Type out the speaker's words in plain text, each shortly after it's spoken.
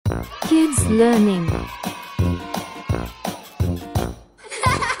Kids learning.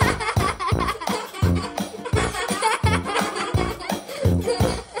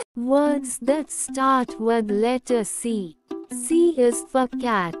 Words that start with letter C. C is for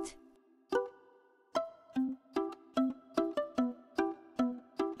cat.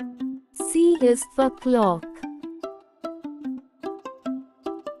 C is for clock.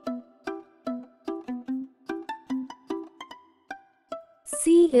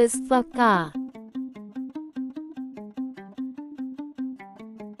 C is for car.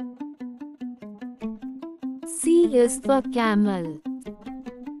 C is for camel.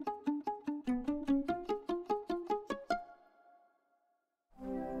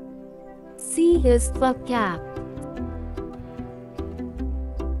 C is for cap.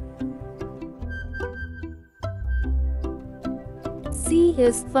 C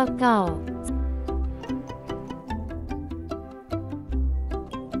is for cow.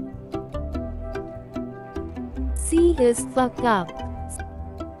 C is for cup.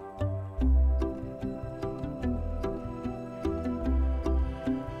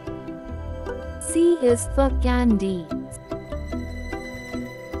 C is for candy.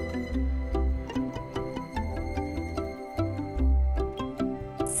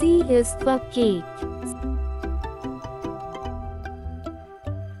 C is for cake.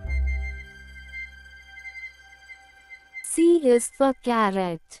 C is for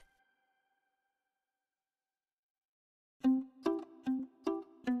carrot.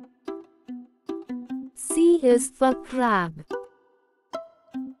 C is for crab.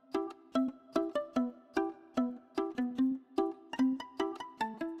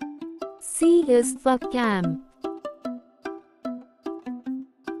 C is for camp.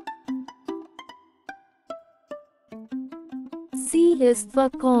 C is for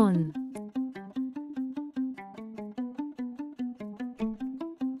corn.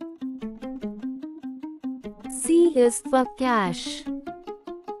 C is for cash.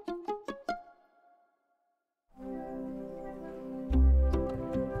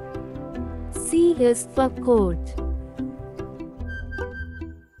 C is for coat.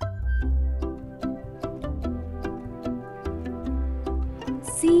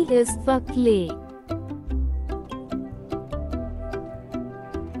 C is for clay.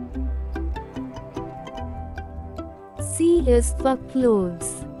 C is for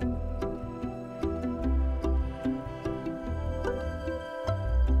clothes.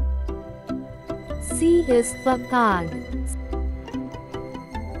 C is for card.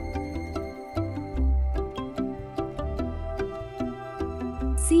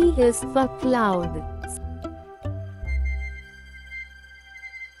 C is for cloud.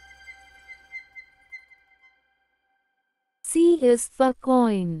 C is for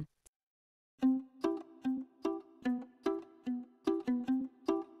coin.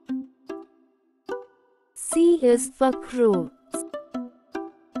 C is for crow.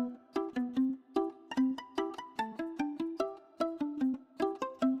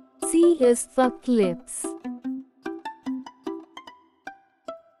 C is for clips.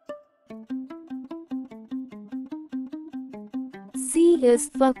 C is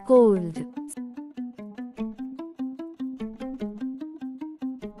for cold.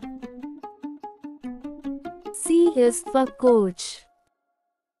 C is for coach.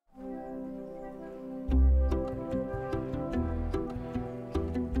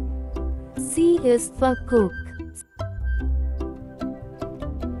 C is for cook.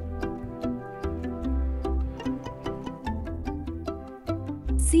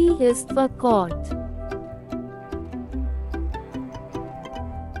 C is for cot.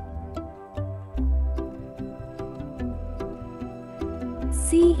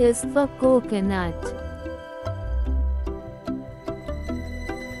 C is for coconut.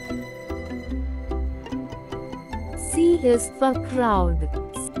 C is for crowd.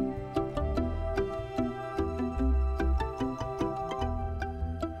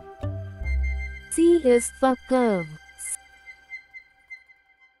 C is for curve.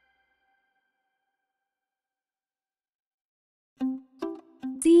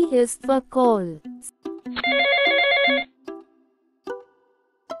 C is for call.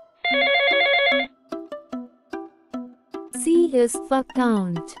 C is for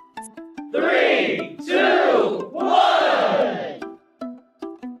count. 3, 2, 1.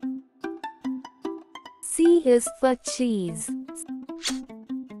 C is for cheese.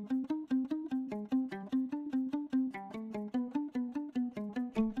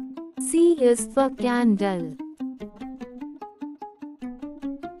 C is for candle.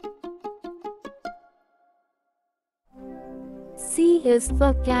 C is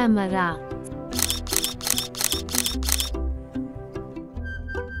for camera.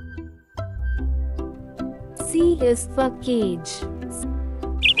 C is for cage.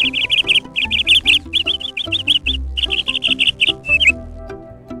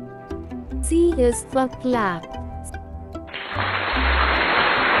 C is for clap.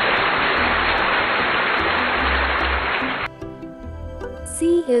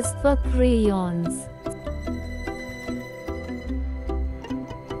 C is for crayons.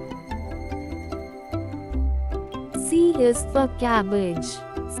 C is for cabbage.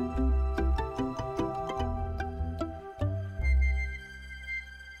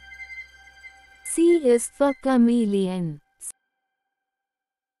 C is for chameleon.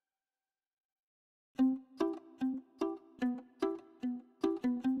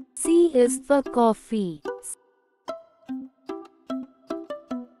 C is for coffee.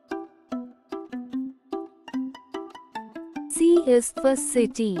 C is for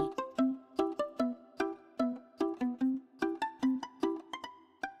city.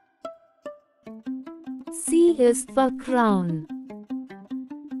 C is for crown.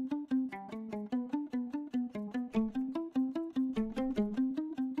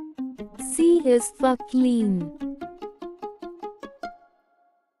 C is for clean.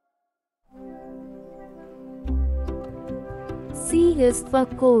 C is for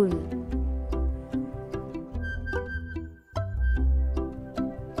coal.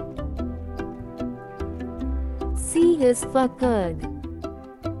 C is for curd.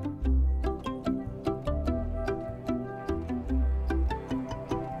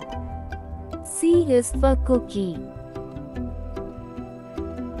 C is for cookie.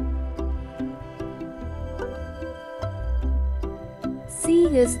 C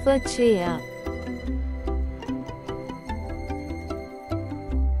is for chair.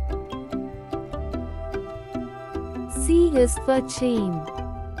 C is for chain.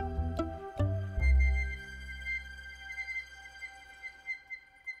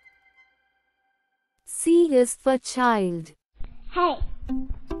 C is for child. Hey.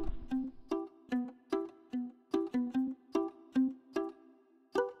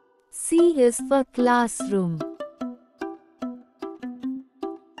 C is for classroom.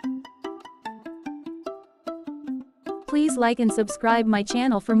 Please like and subscribe my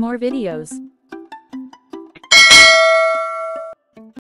channel for more videos.